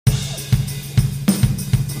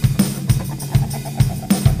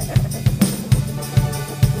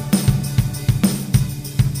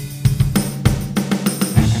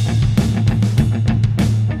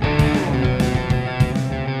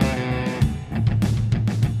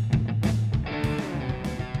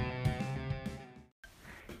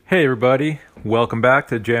Hey everybody, welcome back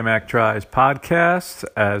to JMac Tries podcast.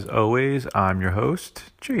 As always, I'm your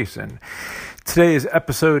host, Jason. Today is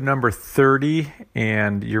episode number 30,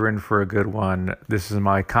 and you're in for a good one. This is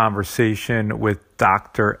my conversation with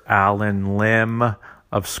Dr. Alan Lim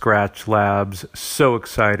of Scratch Labs. So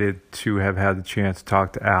excited to have had the chance to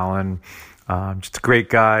talk to Alan. Just a great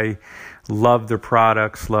guy. Love their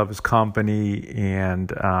products, love his company,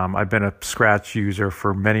 and I've been a Scratch user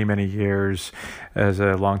for many, many years as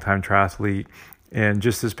a longtime triathlete. And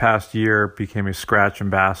just this past year, became a Scratch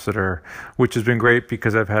ambassador, which has been great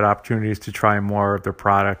because I've had opportunities to try more of their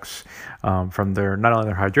products, from their not only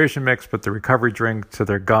their hydration mix, but the recovery drink to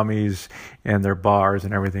their gummies and their bars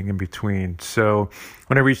and everything in between. So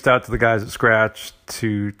when I reached out to the guys at Scratch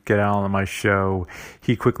to get Alan on my show,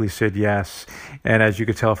 he quickly said yes. And as you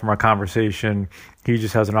could tell from our conversation, he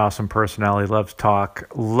just has an awesome personality, loves talk,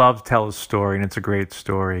 loves to tell his story, and it's a great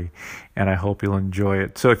story, and I hope you'll enjoy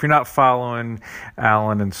it. So if you're not following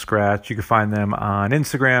Alan and Scratch, you can find them on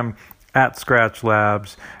Instagram at Scratch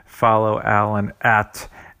Labs. Follow Alan at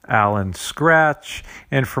Alan Scratch,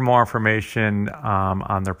 and for more information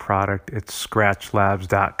on their product, it's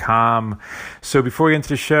scratchlabs.com. So before we get into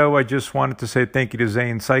the show, I just wanted to say thank you to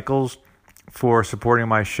Zane Cycles for supporting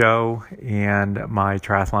my show and my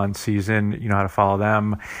triathlon season. You know how to follow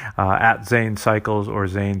them at Zane Cycles or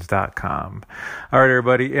zanes.com. All right,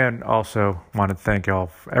 everybody. And also want to thank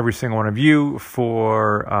y'all, every single one of you,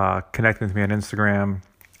 for connecting with me on Instagram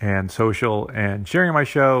and social and sharing my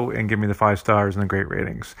show and giving me the 5 stars and the great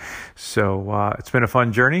ratings. So it's been a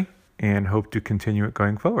fun journey and hope to continue it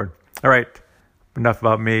going forward. All right. Enough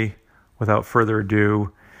about me. Without further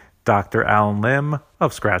ado, Dr. Alan Lim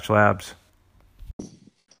of Scratch Labs.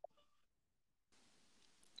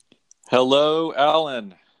 Hello,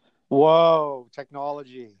 Alan. Whoa,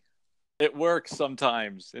 technology. It works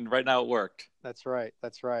sometimes, and right now it worked. That's right.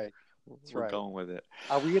 We're going with it.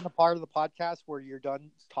 Are we in the part of the podcast where you're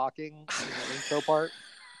done talking in the intro part?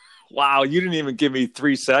 Wow, you didn't even give me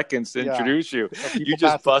 3 seconds to introduce you. So you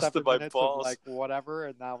just busted my balls. Like whatever,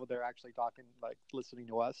 and now they're actually talking, like listening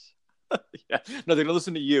to us. Yeah. No, they're going to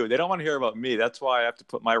listen to you. They don't want to hear about me. That's why I have to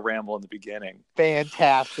put my ramble in the beginning.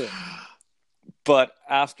 Fantastic. But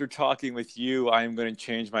after talking with you, I am going to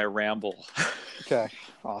change my ramble. Okay.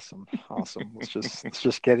 Awesome. Let's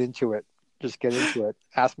just get into it.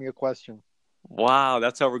 Ask me a question. Wow,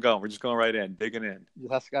 that's how we're going. We're just going right in, digging in.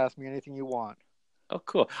 Just ask me anything you want. Oh,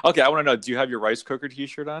 cool. Okay, I want to know, do you have your rice cooker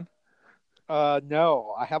t-shirt on?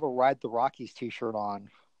 No, I have a Ride the Rockies t-shirt on.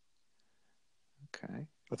 Okay.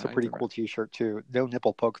 That's a pretty cool t-shirt too. No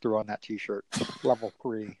nipple poke through on that t-shirt. Level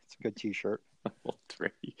 3. It's a good t-shirt. Level 3.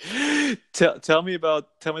 Tell me the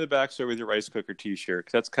backstory with your rice cooker t-shirt.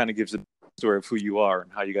 That's kind of gives a story of who you are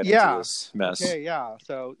and how you got into this mess. Okay, yeah.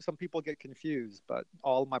 So some people get confused, but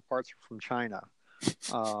all of my parts are from China.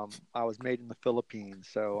 I was made in the Philippines,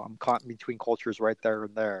 so I'm caught in between cultures right there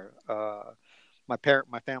and there. My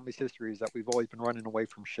family's history is that we've always been running away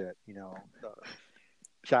from shit. You know, the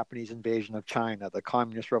Japanese invasion of China, the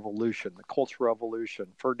Communist Revolution, the Cultural Revolution,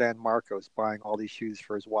 Ferdinand Marcos buying all these shoes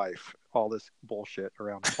for his wife, all this bullshit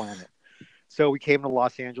around the planet. So we came to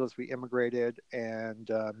Los Angeles, we immigrated,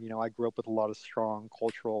 and, I grew up with a lot of strong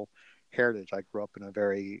cultural heritage. I grew up in a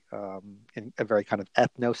very kind of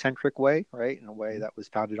ethnocentric way, right? In a way that was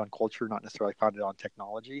founded on culture, not necessarily founded on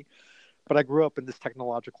technology. But I grew up in this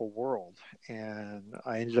technological world, and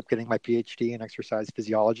I ended up getting my PhD in exercise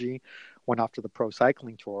physiology, went off to the pro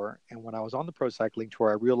cycling tour. And when I was on the pro cycling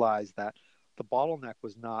tour, I realized that the bottleneck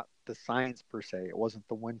was not the science per se. It wasn't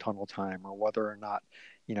the wind tunnel time or whether or not,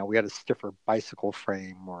 we had a stiffer bicycle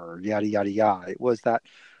frame or yada, yada, yada. It was that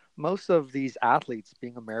most of these athletes,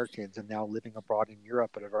 being Americans and now living abroad in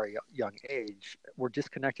Europe at a very young age, were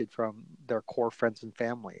disconnected from their core friends and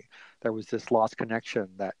family. There was this lost connection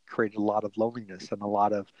that created a lot of loneliness and a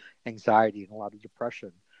lot of anxiety and a lot of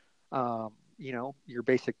depression. Your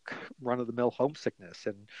basic run-of-the-mill homesickness.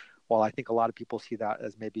 And while I think a lot of people see that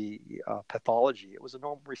as maybe pathology, it was a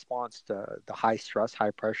normal response to the high stress,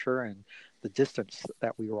 high pressure, and the distance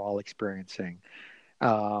that we were all experiencing.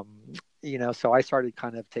 So I started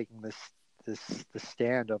kind of taking this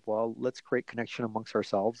stand of, well, let's create connection amongst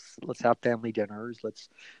ourselves. Let's have family dinners. Let's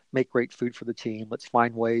make great food for the team. Let's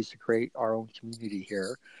find ways to create our own community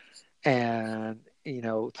here. And,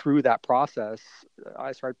 through that process,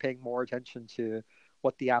 I started paying more attention to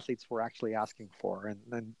what the athletes were actually asking for. And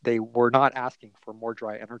then they were not asking for more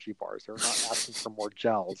dry energy bars. They were not asking for more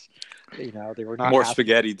gels. They were not more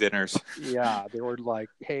spaghetti dinners. Yeah. They were like,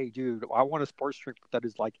 hey, dude, I want a sports drink that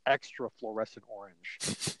is like extra fluorescent orange,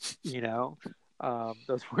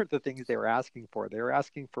 Those weren't the things they were asking for. They were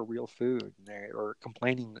asking for real food, and they were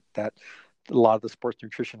complaining that a lot of the sports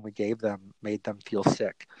nutrition we gave them made them feel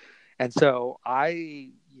sick. And so I,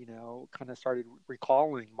 kind of started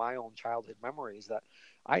recalling my own childhood memories that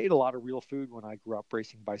I ate a lot of real food when I grew up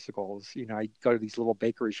racing bicycles. I'd go to these little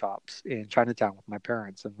bakery shops in Chinatown with my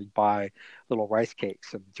parents, and we'd buy little rice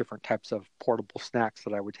cakes and different types of portable snacks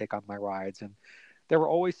that I would take on my rides. And they were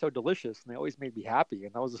always so delicious, and they always made me happy.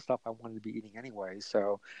 And that was the stuff I wanted to be eating anyway.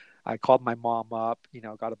 So I called my mom up,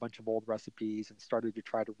 got a bunch of old recipes and started to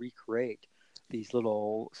try to recreate these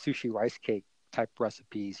little sushi rice cake type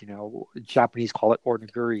recipes. Japanese call it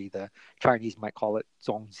onigiri. The Chinese might call it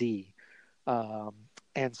zongzi.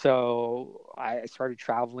 And so I started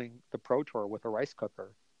traveling the Pro Tour with a rice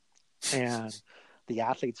cooker. And the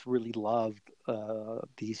athletes really loved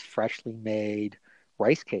these freshly made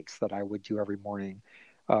rice cakes that I would do every morning,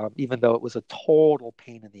 even though it was a total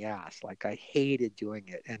pain in the ass. Like, I hated doing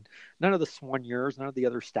it. And none of the soigneurs, none of the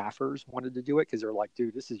other staffers wanted to do it because they're like,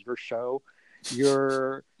 dude, this is your show.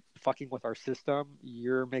 You're fucking with our system.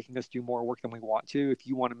 You're making us do more work than we want to. If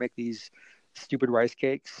you want to make these stupid rice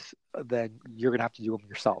cakes, then you're going to have to do them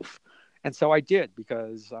yourself. And so I did,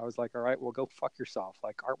 because I was like, all right, well, go fuck yourself.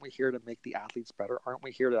 Like, aren't we here to make the athletes better? Aren't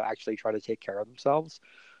we here to actually try to take care of themselves?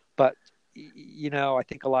 But, I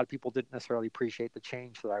think a lot of people didn't necessarily appreciate the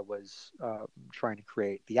change that I was trying to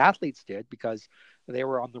create. The athletes did, because they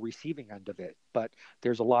were on the receiving end of it. But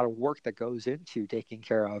there's a lot of work that goes into taking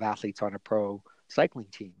care of athletes on a pro cycling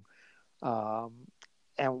team.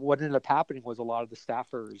 And what ended up happening was a lot of the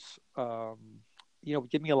staffers, would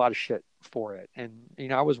give me a lot of shit for it. And,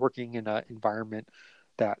 I was working in an environment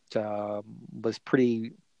that was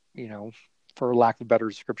pretty, for lack of a better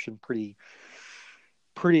description, pretty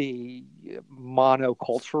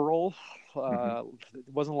monocultural. There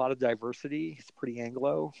wasn't a lot of diversity. It's pretty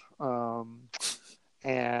Anglo.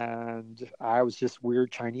 And I was just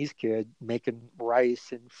weird Chinese kid making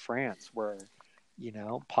rice in France where,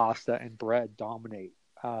 pasta and bread dominate.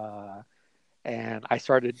 And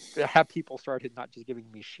people started not just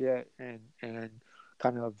giving me shit and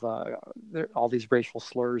kind of all these racial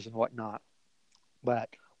slurs and whatnot. But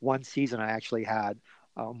one season I actually had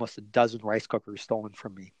almost a dozen rice cookers stolen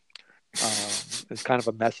from me. It's kind of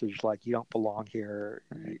a message like, you don't belong here.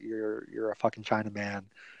 You're a fucking Chinaman,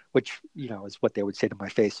 which, is what they would say to my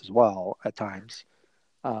face as well at times.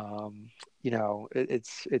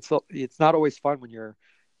 It's not always fun when you're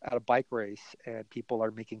at a bike race and people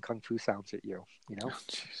are making kung fu sounds at you. Oh,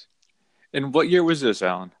 and what year was this,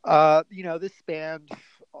 Alan? This spanned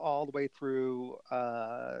all the way through.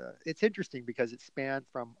 It's interesting because it spanned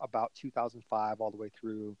from about 2005 all the way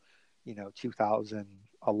through,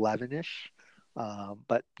 2011 ish.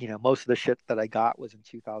 But most of the shit that I got was in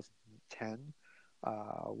 2010,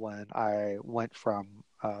 when I went from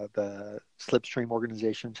the Slipstream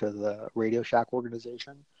organization to the Radio Shack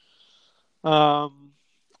organization.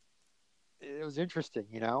 It was interesting,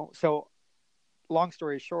 So, long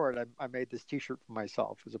story short, I made this T-shirt for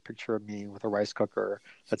myself. It was a picture of me with a rice cooker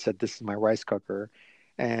that said, "This is my rice cooker,"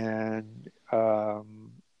 and I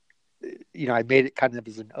made it kind of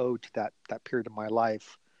as an ode to that period of my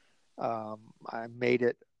life. I made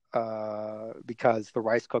it because the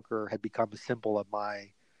rice cooker had become a symbol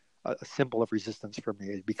of resistance for me.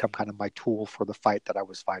 It had become kind of my tool for the fight that I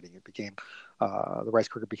was fighting. It became the rice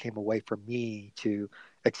cooker became a way for me to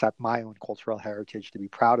accept my own cultural heritage, to be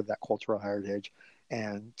proud of that cultural heritage,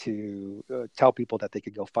 and to tell people that they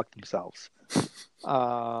could go fuck themselves.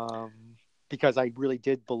 Because I really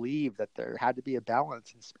did believe that there had to be a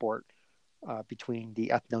balance in sport between the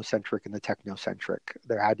ethnocentric and the technocentric.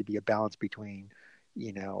 There had to be a balance between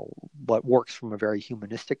what works from a very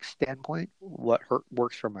humanistic standpoint, what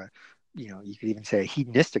works from a, you could even say a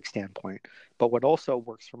hedonistic standpoint, but what also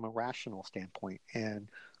works from a rational standpoint. And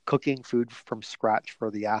cooking food from scratch for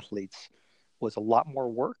the athletes was a lot more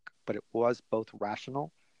work, but it was both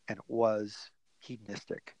rational and it was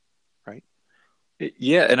hedonistic, right?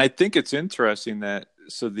 Yeah, and I think it's interesting that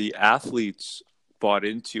so the athletes bought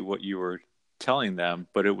into what you were telling them,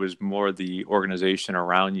 but it was more the organization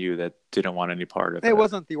around you that didn't want any part of it. It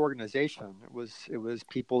wasn't the organization. It was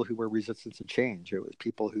people who were resistant to change. It was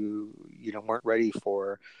people who weren't ready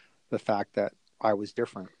for the fact that I was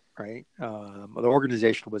different, right? The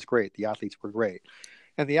organization was great. The athletes were great,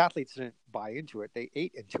 and the athletes didn't buy into it. They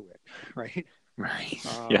ate into it, right? Right.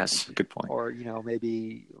 Yes. Good point. Or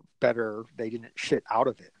maybe better, they didn't shit out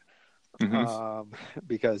of it.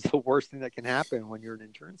 Because the worst thing that can happen when you're an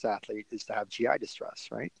endurance athlete is to have GI distress,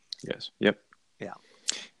 right? Yes. Yep. Yeah.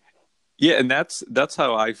 Yeah, and that's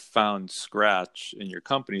how I found Scratch in your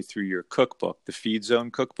company through your cookbook, the Feed Zone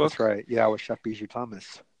That's cookbook. right. Yeah, with Chef Bijou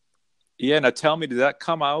Thomas. Yeah, now tell me, did that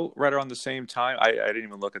come out right around the same time? I didn't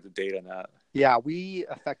even look at the date on that. Yeah, we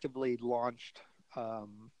effectively launched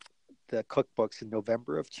the cookbooks in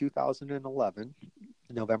November of 2011,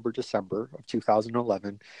 November, December of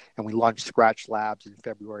 2011, and we launched Scratch Labs in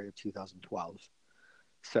February of 2012.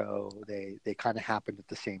 So they kind of happened at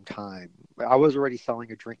the same time. I was already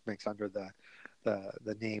selling a drink mix under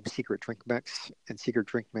the name Secret Drink Mix, and Secret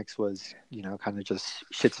Drink Mix was, you know, kind of just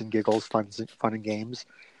shits and giggles, fun and games.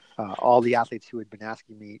 All the athletes who had been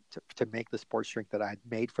asking me to make the sports drink that I had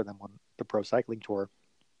made for them on the pro cycling tour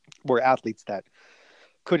were athletes that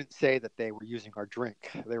couldn't say that they were using our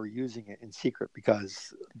drink. They were using it in secret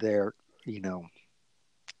because their, you know,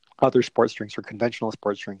 other sports drinks or conventional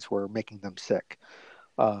sports drinks were making them sick.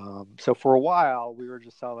 So for a while, we were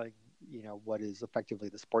just selling, you know, what is effectively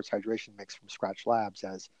the sports hydration mix from Scratch Labs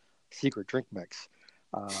as Secret Drink Mix.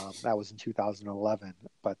 That was in 2011.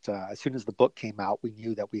 But as soon as the book came out, we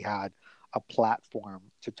knew that we had a platform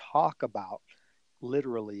to talk about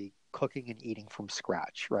literally cooking and eating from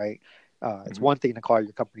scratch, right? It's one thing to call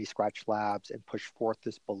your company Scratch Labs and push forth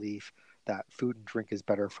this belief that food and drink is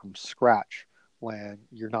better from scratch when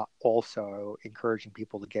you're not also encouraging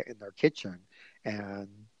people to get in their kitchen and,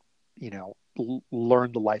 you know,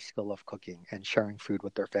 learn the life skill of cooking and sharing food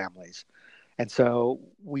with their families. And so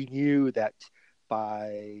we knew that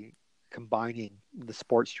by combining the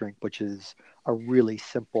sports drink, which is a really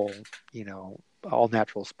simple, you know, all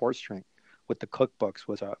natural sports drink, with the cookbooks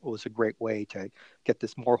was a great way to get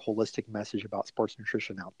this more holistic message about sports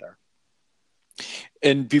nutrition out there.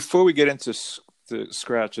 And before we get into the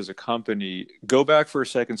Scratch as a company, go back for a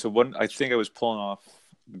second. So I think I was pulling off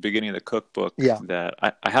the beginning of the cookbook that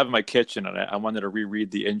I have in my kitchen, and I wanted to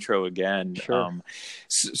reread the intro again. Sure.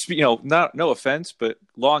 You know, no offense, but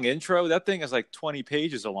long intro. That thing is like 20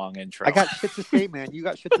 pages a long intro. I got shit to say, man. You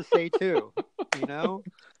got shit to say too. You know,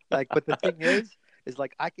 like, but the thing is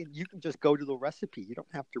like you can just go to the recipe. You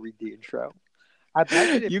don't have to read the intro. I'd like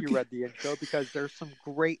it if you read the intro because there's some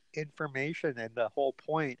great information, and the whole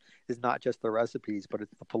point is not just the recipes, but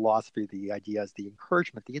it's the philosophy, the ideas, the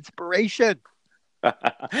encouragement, the inspiration.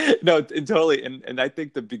 No, totally. And I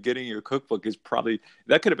think the beginning of your cookbook is probably,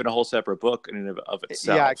 that could have been a whole separate book in and of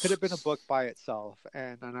itself. Yeah, it could have been a book by itself.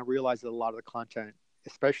 And I realized that a lot of the content,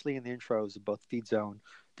 especially in the intros of both Feed Zone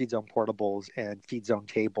Portables and Feed Zone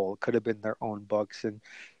Table, could have been their own books. And,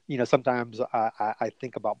 you know, sometimes I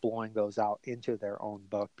think about blowing those out into their own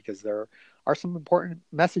book because there are some important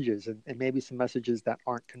messages and maybe some messages that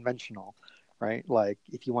aren't conventional, right? Like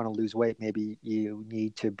if you want to lose weight, maybe you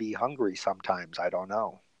need to be hungry sometimes. I don't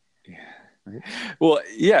know. Yeah. Right? Well,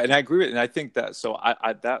 yeah, and I agree with it. And I think that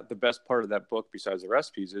that the best part of that book, besides the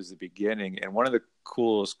recipes, is the beginning. And one of the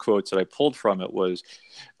coolest quotes that I pulled from it was,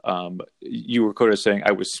 you were quoted as saying,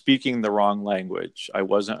 "I was speaking the wrong language. I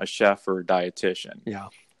wasn't a chef or a dietitian." Yeah.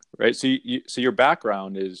 Right. So your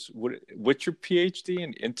background is what's your PhD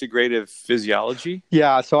in integrative physiology?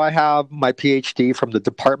 Yeah. So I have my PhD from the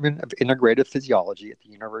Department of Integrative Physiology at the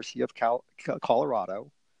University of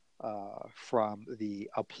Colorado, from the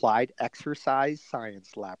Applied Exercise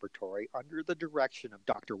Science Laboratory under the direction of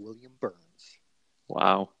Dr. William Burns.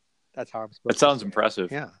 Wow. That's how I'm supposed to. That sounds say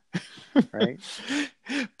impressive. It. Yeah. Right.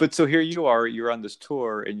 But so here you're on this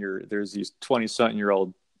tour, and there's these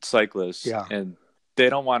 20-something-year-old cyclists, and they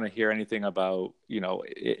don't want to hear anything about, you know,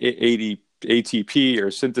 ATP or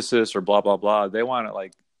synthesis or blah, blah, blah. They want to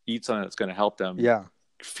like eat something that's going to help them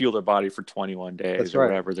fuel their body for 21 days that's or right.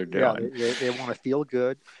 whatever they're doing. Yeah, they want to feel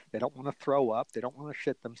good. They don't want to throw up. They don't want to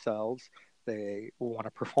shit themselves. They want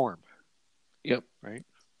to perform. Yep. Right.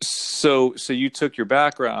 So you took your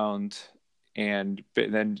background and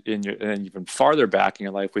then even farther back in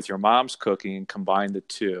your life with your mom's cooking and combined the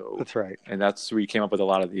two. That's right. And that's where you came up with a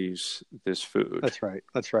lot of this food. That's right.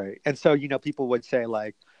 That's right. And so, you know, people would say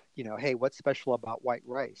like, you know, hey, what's special about white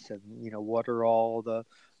rice? And, you know, what are all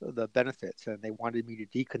the benefits? And they wanted me to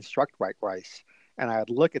deconstruct white rice. And I'd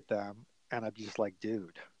look at them and I'd be just like,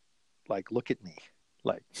 dude, like, look at me.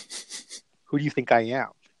 Like, who do you think I am?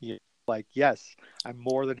 You know, like, yes, I'm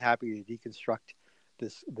more than happy to deconstruct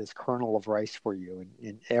this kernel of rice for you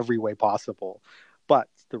in every way possible. But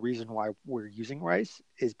the reason why we're using rice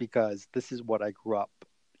is because this is what I grew up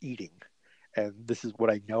eating. And this is what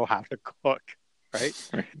I know how to cook, right?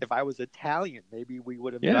 If I was Italian, maybe we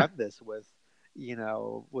would have done this with, you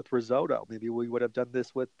know, with risotto. Maybe we would have done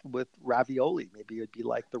this with ravioli. Maybe it'd be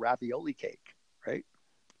like the ravioli cake, right?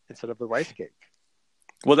 Instead of the rice cake.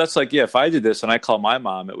 Well, that's like, yeah, if I did this and I call my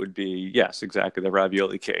mom, it would be, yes, exactly, the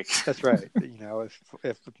ravioli cake. That's right.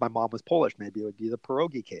 If my mom was Polish, maybe it would be the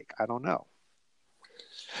pierogi cake. I don't know.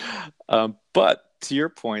 But to your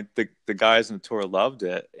point, the guys in the tour loved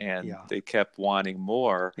it, and they kept wanting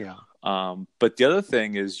more. Yeah. But the other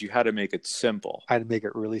thing is you had to make it simple. I had to make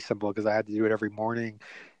it really simple because I had to do it every morning,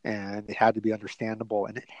 and it had to be understandable.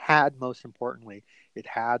 And it had, most importantly, it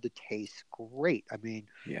had to taste great. I mean,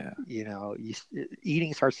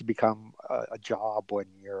 eating starts to become a job when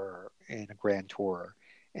you're in a grand tour.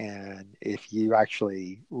 And if you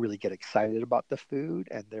actually really get excited about the food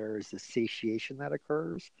and there's this satiation that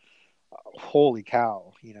occurs, holy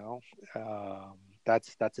cow,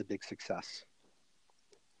 that's a big success.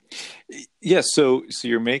 Yeah, so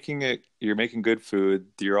you're making good food.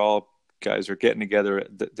 You're all guys are getting together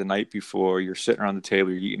the night before. You're sitting around the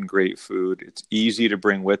table. You're eating great food. It's easy to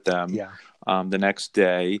bring with them. Yeah. The next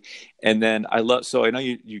day, and then I know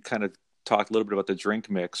you kind of talked a little bit about the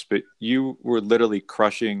drink mix, but you were literally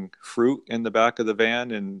crushing fruit in the back of the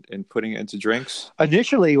van and putting it into drinks.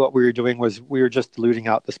 Initially, what we were doing was we were just diluting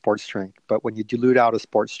out the sports drink. But when you dilute out a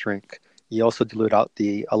sports drink, you also dilute out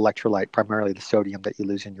the electrolyte, primarily the sodium that you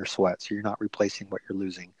lose in your sweat. So you're not replacing what you're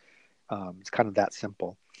losing. It's kind of that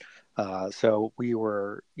simple. So we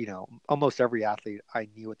were, almost every athlete I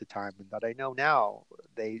knew at the time and that I know now,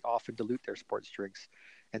 they often dilute their sports drinks.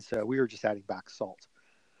 And so we were just adding back salt.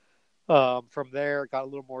 From there, it got a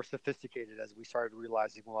little more sophisticated as we started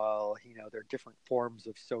realizing, well, there are different forms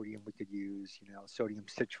of sodium we could use. Sodium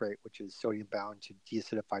citrate, which is sodium bound to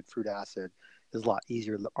deacidified fruit acid, is a lot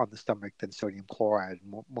easier on the stomach than sodium chloride.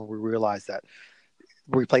 And when we realized that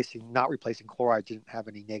not replacing chloride didn't have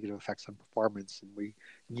any negative effects on performance, and we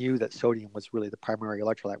knew that sodium was really the primary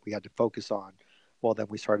electrolyte we had to focus on, well, then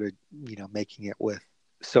we started, making it with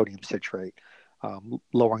sodium citrate,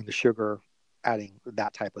 lowering the sugar, adding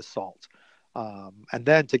that type of salt. And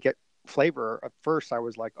then to get flavor, at first I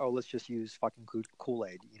was like, oh, let's just use fucking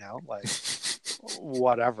Kool-Aid, like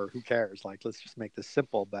whatever, who cares? Like, let's just make this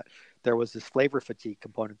simple. But there was this flavor fatigue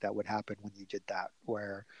component that would happen when you did that,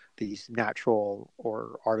 where these natural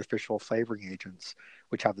or artificial flavoring agents,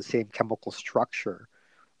 which have the same chemical structure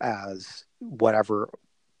as whatever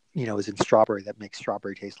is in strawberry that makes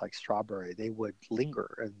strawberry taste like strawberry, they would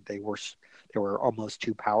linger, and they were almost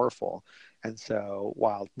too powerful. And so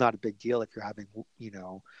while not a big deal if you're having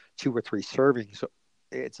 2 or 3 servings,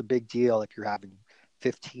 it's a big deal if you're having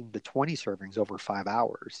 15 to 20 servings over 5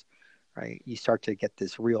 hours, right? You start to get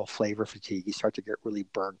this real flavor fatigue. You start to get really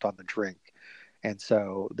burnt on the drink. And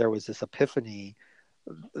so there was this epiphany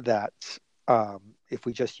that if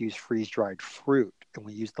we just use freeze-dried fruit and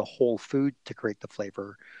we use the whole food to create the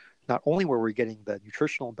flavor, not only were we getting the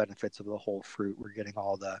nutritional benefits of the whole fruit, we're getting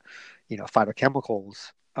all the,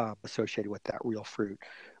 phytochemicals associated with that real fruit.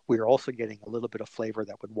 We were also getting a little bit of flavor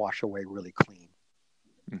that would wash away really clean,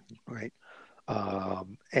 right?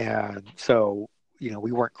 And so,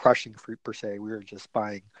 we weren't crushing fruit per se. We were just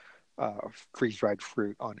buying freeze-dried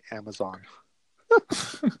fruit on Amazon.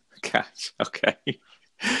 Gosh, okay.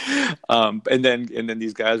 And then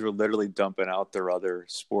these guys were literally dumping out their other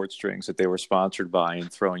sports drinks that they were sponsored by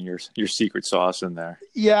and throwing your secret sauce in there.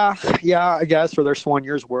 Yeah, I guess, or their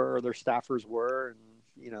soigneurs were, or their staffers were,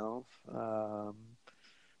 and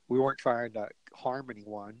we weren't trying to harm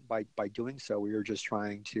anyone by doing so. We were just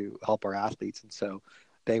trying to help our athletes, and so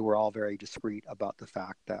they were all very discreet about the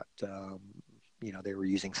fact that they were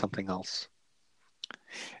using something else.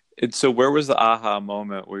 And so where was the aha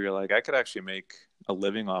moment where you're like, I could actually make a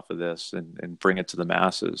living off of this and bring it to the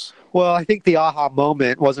masses? Well, I think the aha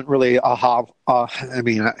moment wasn't really aha.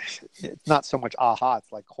 It's not so much aha.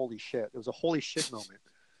 It's like, holy shit. It was a holy shit moment.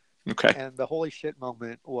 Okay. And the holy shit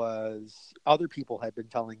moment was other people had been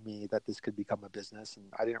telling me that this could become a business, and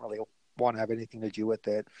I didn't really want to have anything to do with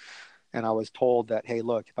it. And I was told that, hey,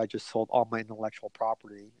 look, if I just sold all my intellectual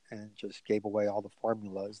property and just gave away all the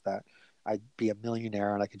formulas, that I'd be a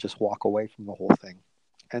millionaire and I could just walk away from the whole thing.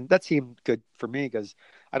 And that seemed good for me because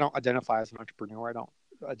I don't identify as an entrepreneur. I don't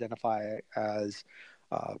identify as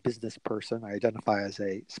a business person. I identify as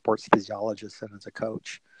a sports physiologist and as a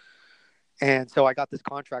coach. And so I got this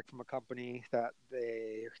contract from a company that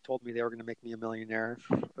they told me they were going to make me a millionaire.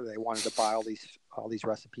 They wanted to buy all these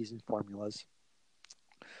recipes and formulas.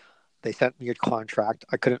 They sent me a contract.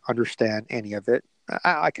 I couldn't understand any of it.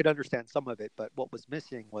 I could understand some of it, but what was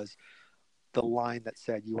missing was the line that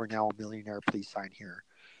said, "You are now a millionaire. Please sign here."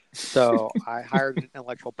 So I hired an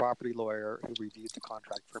intellectual property lawyer who reviewed the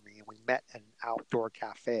contract for me, and we met at an outdoor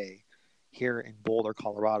cafe here in Boulder,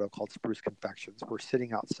 Colorado, called Spruce Confections. We're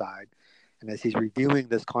sitting outside, and as he's reviewing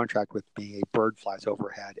this contract with me, a bird flies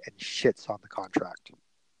overhead and shits on the contract.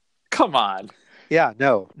 Come on. Yeah,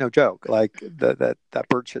 no joke. Like that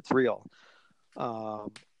bird shit's real.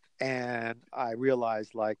 And I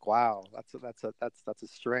realized, like, wow, that's a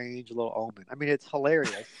strange little omen. I mean, it's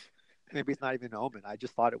hilarious. Maybe it's not even an omen. I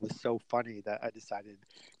just thought it was so funny that I decided,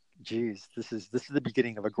 geez, this is the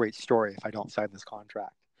beginning of a great story if I don't sign this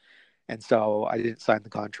contract. And so I didn't sign the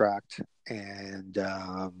contract, and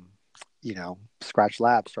Scratch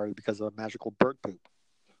Lab started because of a magical bird poop.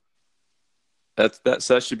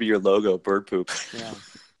 That should be your logo, bird poop.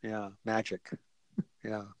 Yeah, magic.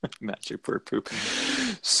 Yeah, magic bird poop.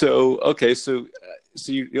 So okay, so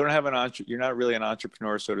you don't have you're not really an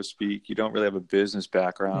entrepreneur, so to speak. You don't really have a business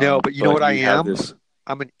background. No, but you know what I am?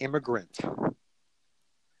 I'm an immigrant,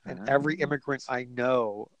 and every immigrant I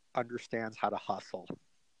know understands how to hustle.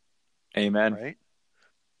 Amen. Right?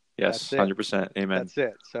 Yes, 100%. Amen. That's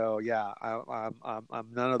it. So yeah, I'm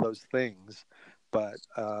none of those things, but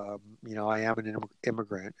I am an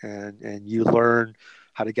immigrant, and you learn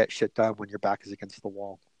how to get shit done when your back is against the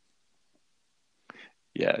wall.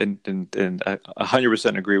 Yeah, and I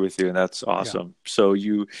 100% agree with you, and that's awesome. Yeah.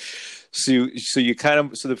 So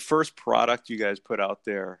the first product you guys put out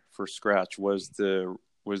there for Scratch was the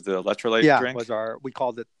electrolyte drink? Yeah, we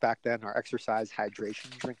called it back then our exercise hydration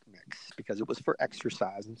drink mix, because it was for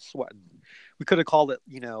exercise and sweating. We could have called it,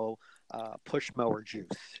 push mower juice,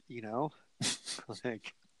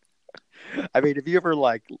 like, I mean, if you ever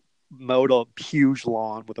mowed a huge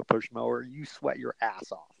lawn with a push mower, you sweat your ass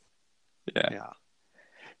off. Yeah.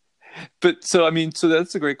 But so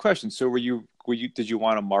that's a great question. So did you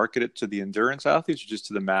want to market it to the endurance athletes, or just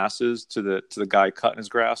to the masses, to the guy cutting his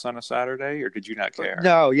grass on a Saturday, or did you not care?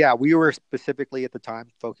 No, yeah, we were specifically at the time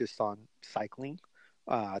focused on cycling.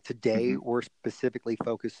 Today, we're specifically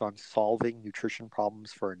focused on solving nutrition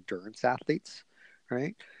problems for endurance athletes,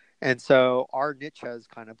 right? And so our niche has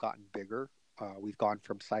kind of gotten bigger. We've gone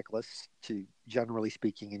from cyclists to, generally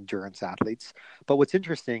speaking, endurance athletes. But what's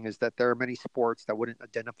interesting is that there are many sports that wouldn't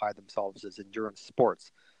identify themselves as endurance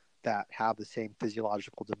sports that have the same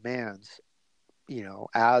physiological demands,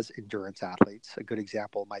 as endurance athletes. A good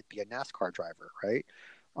example might be a NASCAR driver, right?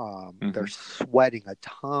 They're sweating a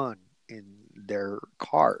ton in their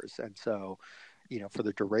cars. And so, for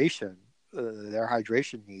the duration, their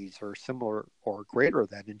hydration needs are similar or greater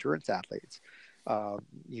than endurance athletes.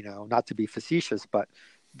 Not to be facetious, but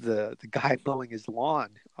the guy mowing his lawn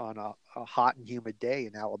on a hot and humid day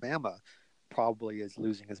in Alabama probably is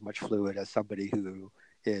losing as much fluid as somebody who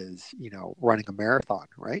is, running a marathon,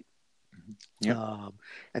 right? Yeah.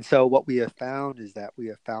 And so what we have found is that we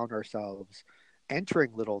have found ourselves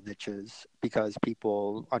entering little niches because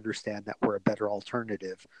people understand that we're a better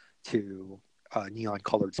alternative to neon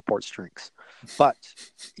colored sports drinks. But,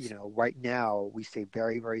 right now we stay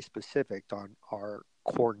very, very specific on our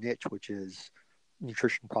core niche, which is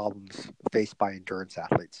nutrition problems faced by endurance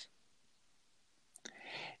athletes.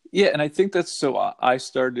 Yeah, and I think that's so.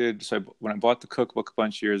 When I bought the cookbook a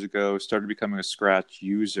bunch of years ago, started becoming a Scratch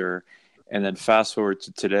user, and then fast forward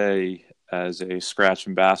to today as a Scratch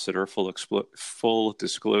ambassador, full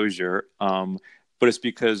disclosure. But it's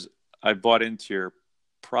because I bought into your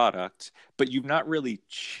product, but you've not really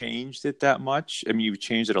changed it that much. I mean, you've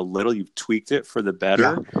changed it a little, you've tweaked it for the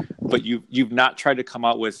better, but you've not tried to come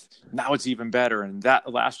out with, now it's even better, and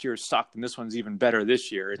that last year sucked and this one's even better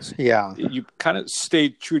this year. You kind of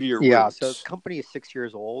stayed true to your roots. So the company is 6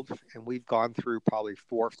 years old, and we've gone through probably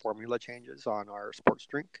 4 formula changes on our sports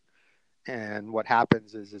drink. And what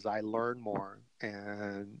happens is I learn more,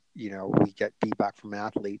 and we get feedback from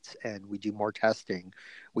athletes, and we do more testing.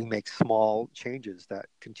 We make small changes that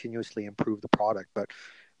continuously improve the product, but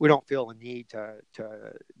we don't feel a need to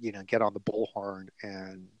get on the bullhorn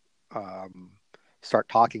and start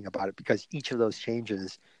talking about it, because each of those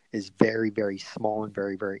changes is very, very small and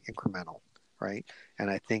very, very incremental, right? And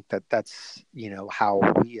I think that's how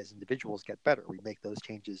we as individuals get better. We make those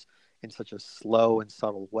changes in such a slow and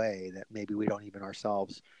subtle way that maybe we don't even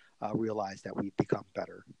ourselves realize that we've become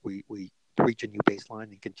better. We reach a new baseline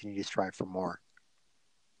and continue to strive for more.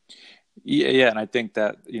 Yeah, and I think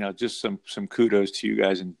that just some kudos to you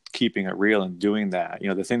guys in keeping it real and doing that.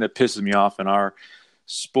 The thing that pisses me off in our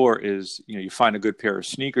sport is you find a good pair of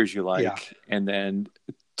sneakers you like, and then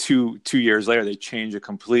two years later they change it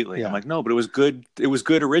completely. I'm like, no, but it was good. It was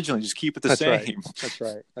good originally. Just keep it the same. That's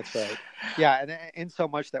right. Yeah, and in so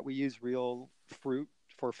much that we use real fruit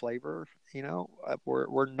for flavor.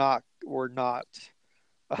 We're not.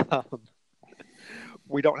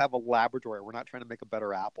 We don't have a laboratory. We're not trying to make a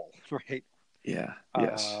better apple, right? Yeah.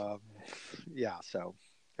 Yes. So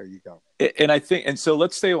there you go. And I think, and so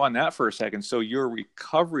let's stay on that for a second. So your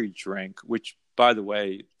recovery drink, which by the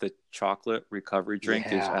way, the chocolate recovery drink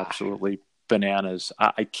is absolutely bananas.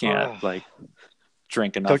 I can't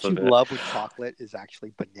drink enough of it. Don't you love when chocolate is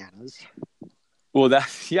actually bananas? Well,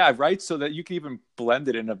 right. So that you can even blend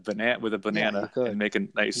it in a banana and make a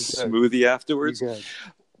nice smoothie afterwards.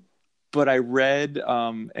 But I read,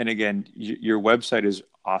 and again, your website is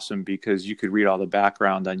awesome because you could read all the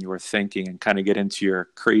background on your thinking and kind of get into your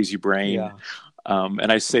crazy brain. Yeah.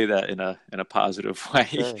 And I say that in a positive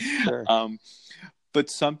way. Sure. But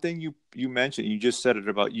something you mentioned, you just said it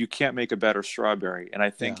about you can't make a better strawberry, and I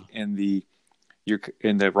think in the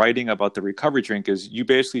writing about the recovery drink is you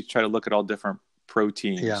basically try to look at all different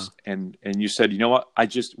proteins, and you said, you know what,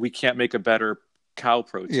 we can't make a better cow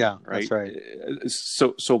protein, right? That's right.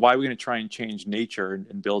 So why are we going to try and change nature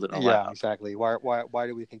and build it in a lab? Yeah, exactly. Why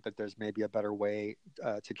do we think that there's maybe a better way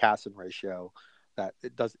to casein ratio that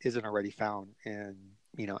isn't already found in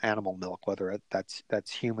animal milk, whether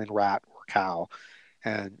that's human, rat, or cow?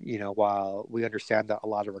 And while we understand that a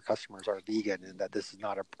lot of our customers are vegan and that this is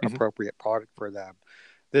not an appropriate product for them,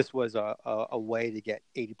 this was a way to get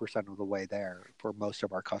 80% of the way there for most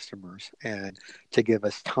of our customers, and to give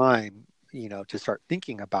us time to start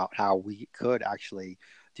thinking about how we could actually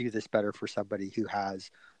do this better for somebody who has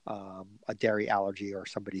a dairy allergy or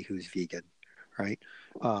somebody who's vegan, right?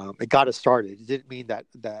 It got us started. It didn't mean that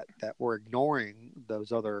we're ignoring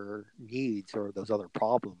those other needs or those other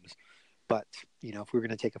problems. But, if we were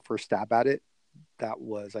going to take a first stab at it, that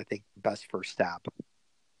was, I think, the best first stab.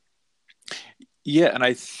 Yeah, and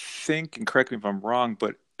I think, and correct me if I'm wrong,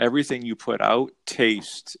 but everything you put out,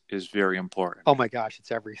 taste is very important. Oh my gosh, it's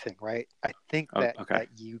everything, right? I think that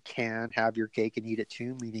you can have your cake and eat it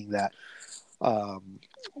too, meaning that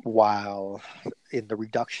while in the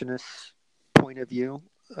reductionist point of view,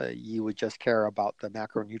 you would just care about the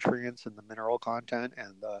macronutrients and the mineral content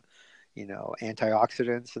and the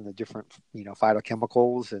antioxidants and the different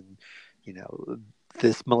phytochemicals and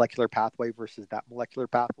this molecular pathway versus that molecular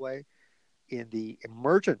pathway. In the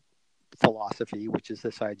emergent philosophy, which is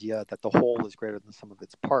this idea that the whole is greater than the sum of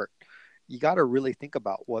its part, you got to really think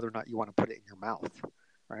about whether or not you want to put it in your mouth,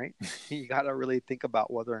 right? You got to really think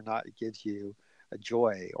about whether or not it gives you a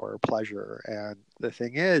joy or a pleasure. And the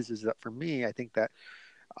thing is that for me, I think that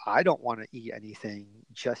I don't want to eat anything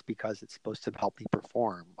just because it's supposed to help me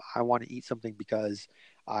perform. I want to eat something because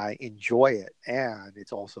I enjoy it and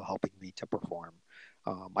it's also helping me to perform.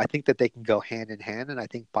 I think that they can go hand in hand, and I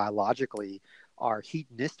think biologically our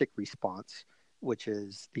hedonistic response, which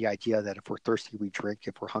is the idea that if we're thirsty, we drink,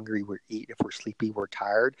 if we're hungry, we eat, if we're sleepy, we're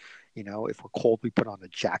tired, if we're cold, we put on a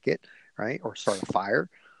jacket, right, or start a fire.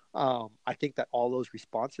 I think that all those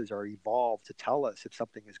responses are evolved to tell us if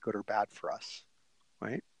something is good or bad for us,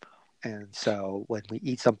 right? And so when we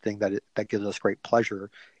eat something that gives us great pleasure,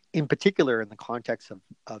 in particular in the context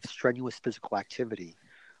of strenuous physical activity,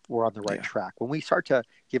 we're on the right track. When we start to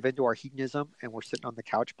give into our hedonism and we're sitting on the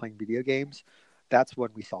couch playing video games, that's when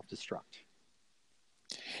we self-destruct.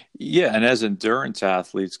 Yeah, and as endurance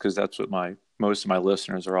athletes, because that's what most of my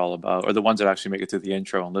listeners are all about, or the ones that actually make it through the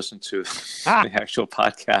intro and listen to the actual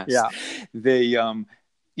podcast. Yeah. They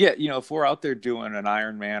if we're out there doing an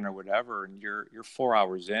Ironman or whatever, and you're 4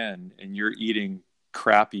 hours in and you're eating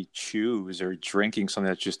crappy chews or drinking something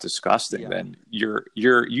that's just disgusting, then you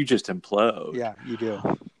just implode. Yeah, you do.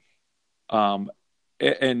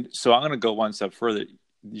 And so I'm going to go one step further.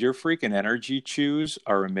 Your freaking energy chews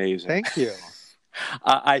are amazing. Thank you.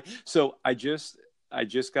 I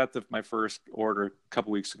just got my first order a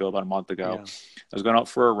couple weeks ago, about a month ago. Yeah. I was going out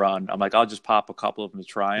for a run. I'm like, I'll just pop a couple of them to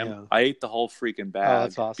try them. Yeah. I ate the whole freaking bag. Oh,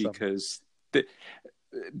 that's awesome. Because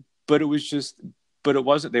but it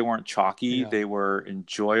wasn't, they weren't chalky. Yeah. They were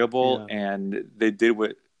enjoyable and they did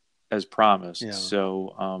what as promised. Yeah.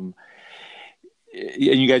 So, and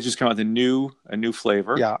you guys just come out with a new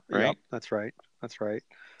flavor. Yeah. Right. Yep, that's right.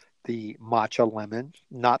 The matcha lemon,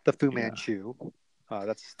 not the Fu Manchu.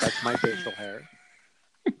 That's my facial hair.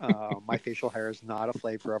 My facial hair is not a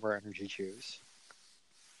flavor of our energy chews.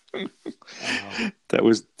 I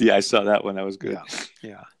saw that one. That was good.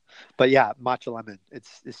 Yeah. But yeah, matcha lemon,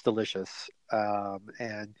 it's delicious.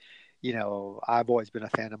 And I've always been a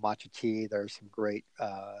fan of matcha tea. There's some great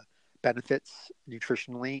benefits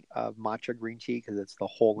nutritionally of matcha green tea because it's the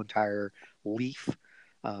whole entire leaf.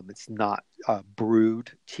 It's not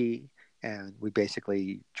brewed tea. And we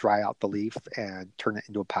basically dry out the leaf and turn it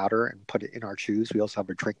into a powder and put it in our chews. We also have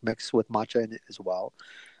a drink mix with matcha in it as well.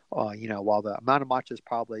 While the amount of matcha is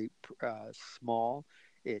probably small,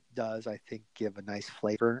 it does, I think, give a nice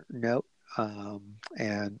flavor note.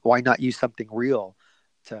 And why not use something real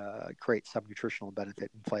to create some nutritional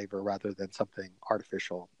benefit and flavor rather than something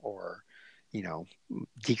artificial or,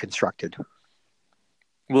 deconstructed?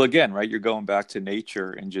 Well, again, right, you're going back to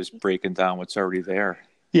nature and just breaking down what's already there.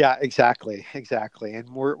 Yeah, exactly. And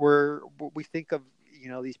we think of,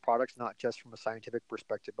 these products not just from a scientific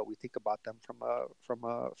perspective, but we think about them from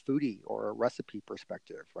a foodie or a recipe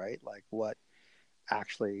perspective, right? Like what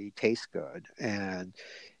actually tastes good. And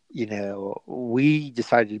we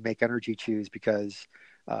decided to make Energy Chews because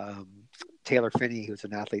Taylor Finney, who's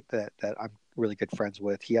an athlete that I'm really good friends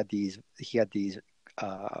with, he had these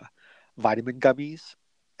vitamin gummies,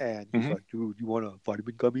 and he's like, "Dude, you want a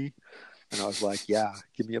vitamin gummy?" And I was like, "Yeah,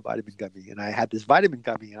 give me a vitamin gummy." And I had this vitamin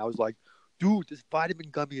gummy, and I was like, "Dude, this vitamin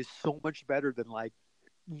gummy is so much better than like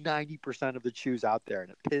 90% of the chews out there," and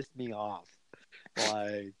it pissed me off.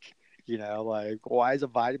 Like, why is a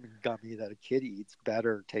vitamin gummy that a kid eats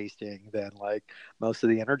better tasting than like most of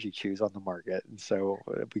the energy chews on the market? And so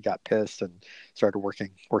we got pissed and started working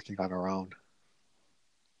on our own.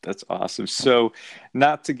 That's awesome. So,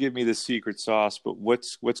 not to give me the secret sauce, but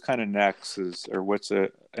what's kind of next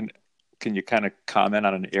can you kind of comment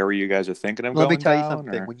on an area you guys are thinking of? Let me tell you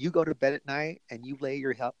something. When you go to bed at night and you lay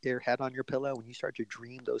your head on your pillow and you start to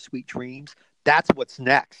dream those sweet dreams, that's what's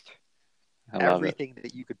next. Everything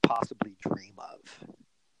that you could possibly dream of.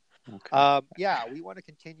 Okay. We want to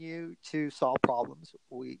continue to solve problems.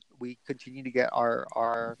 We continue to get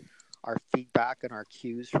our feedback and our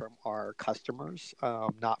cues from our customers,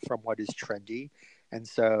 not from what is trendy. And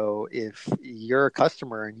so if you're a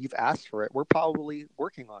customer and you've asked for it, we're probably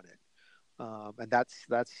working on it. And that's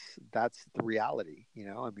the reality.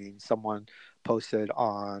 Someone posted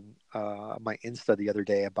on my Insta the other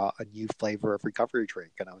day about a new flavor of recovery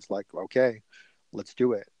drink, and I was like, okay, let's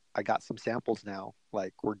do it. I got some samples now.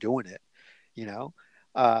 Like, we're doing it.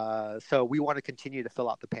 So we want to continue to fill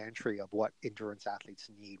out the pantry of what endurance athletes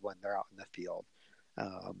need when they're out in the field.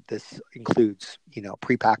 This includes,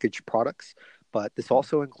 prepackaged products, but this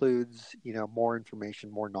also includes, more information,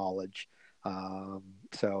 more knowledge.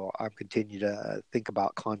 So I'm continuing to think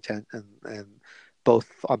about content and both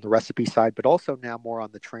on the recipe side, but also now more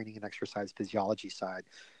on the training and exercise physiology side.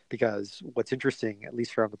 Because what's interesting, at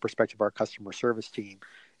least from the perspective of our customer service team,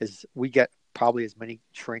 is we get probably as many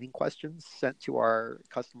training questions sent to our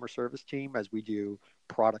customer service team as we do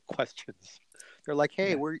product questions. They're like,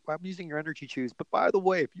 hey, I'm using your Energy Chews, but by the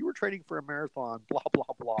way, if you were training for a marathon, blah,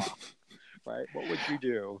 blah, blah, right? What would you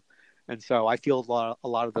do? And so I feel a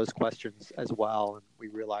lot of those questions as well. And we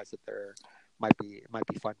realize that there might be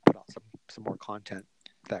fun to put out some more content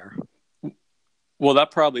there. Well,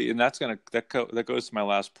 that goes to my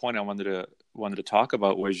last point. I wanted to talk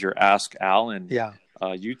about was your Ask Alan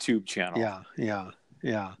YouTube channel.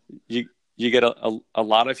 Yeah. You get a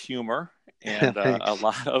lot of humor and a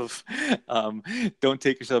lot of don't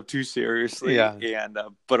take yourself too seriously,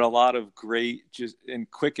 but a lot of great and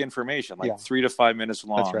quick information, like 3 to 5 minutes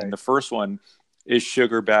long. That's right. And the first one is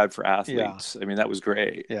sugar bad for athletes. I mean, that was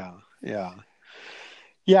great. Yeah.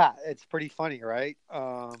 It's pretty funny, right?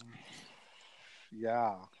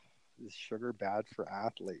 Is sugar bad for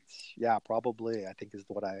athletes? Yeah, probably. I think is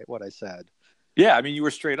what I said. Yeah, I mean, you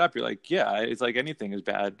were straight up. You're like, it's like anything is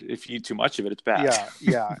bad. If you eat too much of it, it's bad.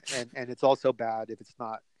 Yeah. And it's also bad if it's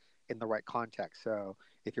not in the right context. So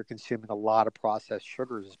if you're consuming a lot of processed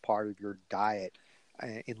sugars as part of your diet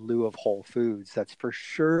in lieu of whole foods, that's for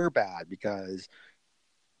sure bad, because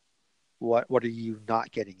what are you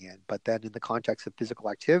not getting in? But then in the context of physical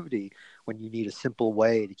activity, when you need a simple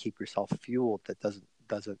way to keep yourself fueled that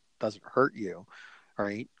doesn't hurt you,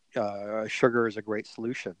 right? Sugar is a great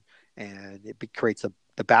solution. And it creates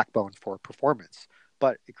the backbone for performance,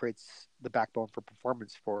 but it creates the backbone for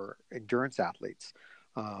performance for endurance athletes.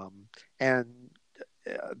 And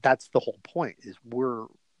that's the whole point, is we're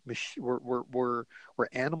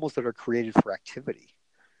animals that are created for activity,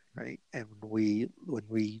 right? And when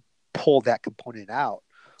we pull that component out,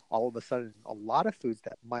 all of a sudden, a lot of foods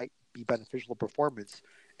that might be beneficial to performance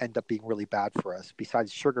end up being really bad for us.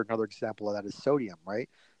 Besides sugar, another example of that is sodium, right?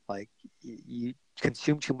 Like, you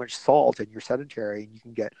consume too much salt and you're sedentary, and you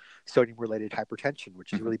can get sodium-related hypertension,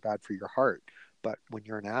 which is really bad for your heart. But when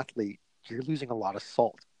you're an athlete, you're losing a lot of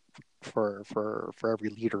salt for every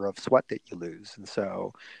liter of sweat that you lose. And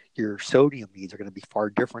so your sodium needs are going to be far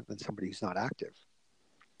different than somebody who's not active.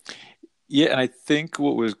 Yeah, and I think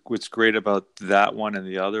what's great about that one and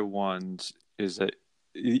the other ones is that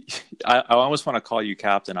I almost want to call you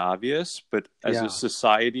Captain Obvious, but as a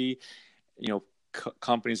society,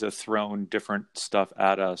 companies have thrown different stuff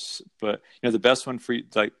at us, but the best one for you,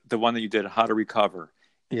 like the one that you did, how to recover,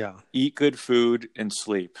 eat good food and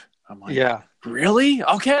sleep. I'm like, really?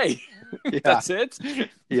 Okay. That's it.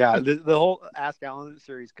 The whole Ask Alan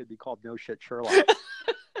series could be called No Shit Sherlock.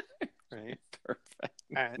 right?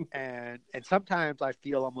 Perfect. And sometimes I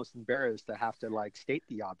feel almost embarrassed to have to like state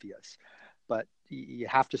the obvious, but you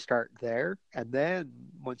have to start there. And then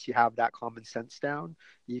once you have that common sense down,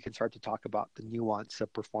 you can start to talk about the nuance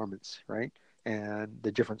of performance, right? And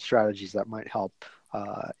the different strategies that might help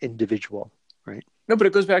individual, right? No, but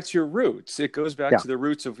it goes back to your roots. It goes back to the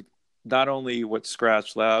roots of not only what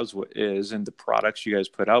Skratch Labs is and the products you guys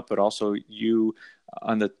put out, but also you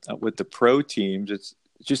with the pro teams. It's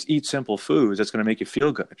just eat simple foods that's going to make you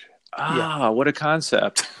feel good. What a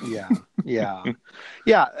concept. Yeah.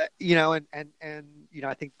 You know, and you know,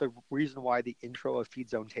 I think the reason why the intro of Feed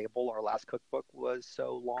Zone Table, our last cookbook, was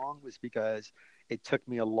so long was because it took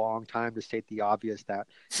me a long time to state the obvious that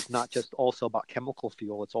it's not just also about chemical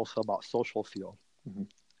fuel, it's also about social fuel. Mm-hmm.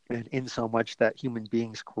 And in so much that human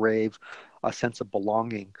beings crave a sense of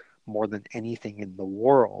belonging more than anything in the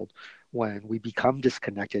world, when we become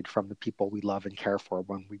disconnected from the people we love and care for,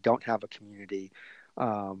 when we don't have a community,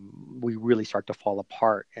 we really start to fall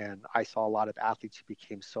apart. And I saw a lot of athletes who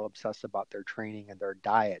became so obsessed about their training and their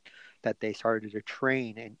diet that they started to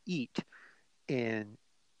train and eat in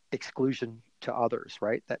exclusion to others,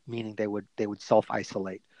 right? That meaning they would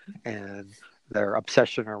self-isolate, and their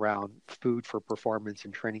obsession around food for performance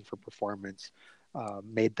and training for performance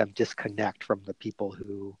made them disconnect from the people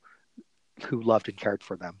who loved and cared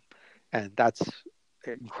for them. And that's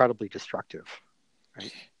incredibly destructive,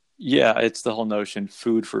 right? Yeah, it's the whole notion,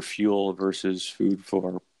 food for fuel versus food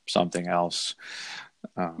for something else.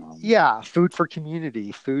 Food for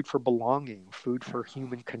community, food for belonging, food for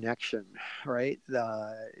human connection, right?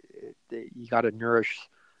 You got to nourish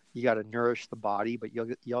the body, but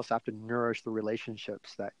you also have to nourish the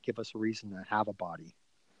relationships that give us a reason to have a body.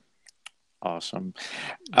 Awesome.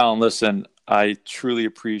 Alan, listen, I truly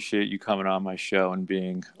appreciate you coming on my show and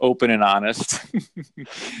being open and honest.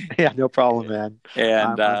 Yeah, no problem, man.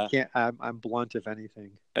 And I'm blunt, if anything.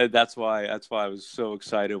 And that's why I was so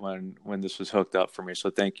excited when this was hooked up for me. So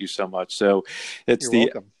thank you so much. So it's You're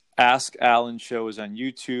welcome. Ask Alan show is on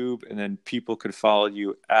YouTube, and then people could follow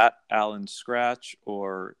you at Alan Skratch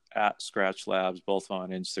or at Skratch Labs, both on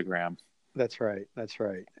Instagram. That's right.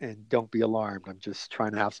 And don't be alarmed. I'm just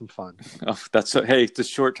trying to have some fun. Oh, hey, it's a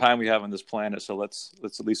short time we have on this planet, so let's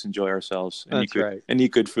at least enjoy ourselves and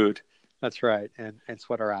eat good food. That's right. And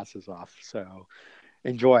sweat our asses off. So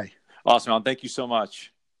enjoy. Awesome, Alan. Thank you so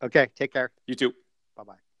much. Okay. Take care. You too.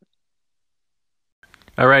 Bye-bye.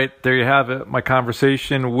 All right, there you have it. My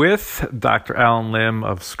conversation with Dr. Alan Lim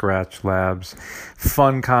of Skratch Labs.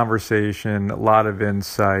 Fun conversation, a lot of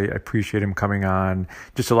insight. I appreciate him coming on.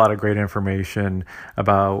 Just a lot of great information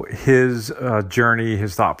about his journey,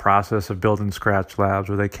 his thought process of building Skratch Labs,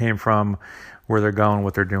 where they came from, where they're going,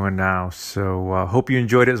 what they're doing now. So hope you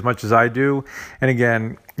enjoyed it as much as I do. And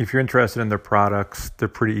again, if you're interested in their products, they're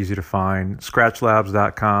pretty easy to find.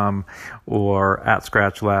 SkratchLabs.com or at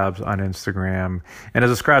Skratch Labs on Instagram. And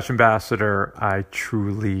as a Skratch ambassador, I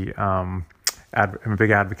truly am a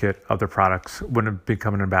big advocate of their products. Wouldn't have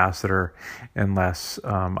become an ambassador unless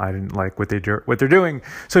I didn't like what they're doing.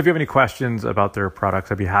 So if you have any questions about their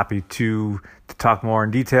products, I'd be happy to talk more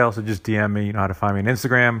in detail. So just DM me. You know how to find me on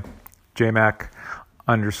Instagram. JMac_tries.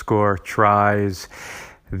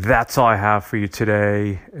 That's all I have for you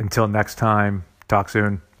today. Until next time, talk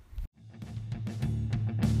soon.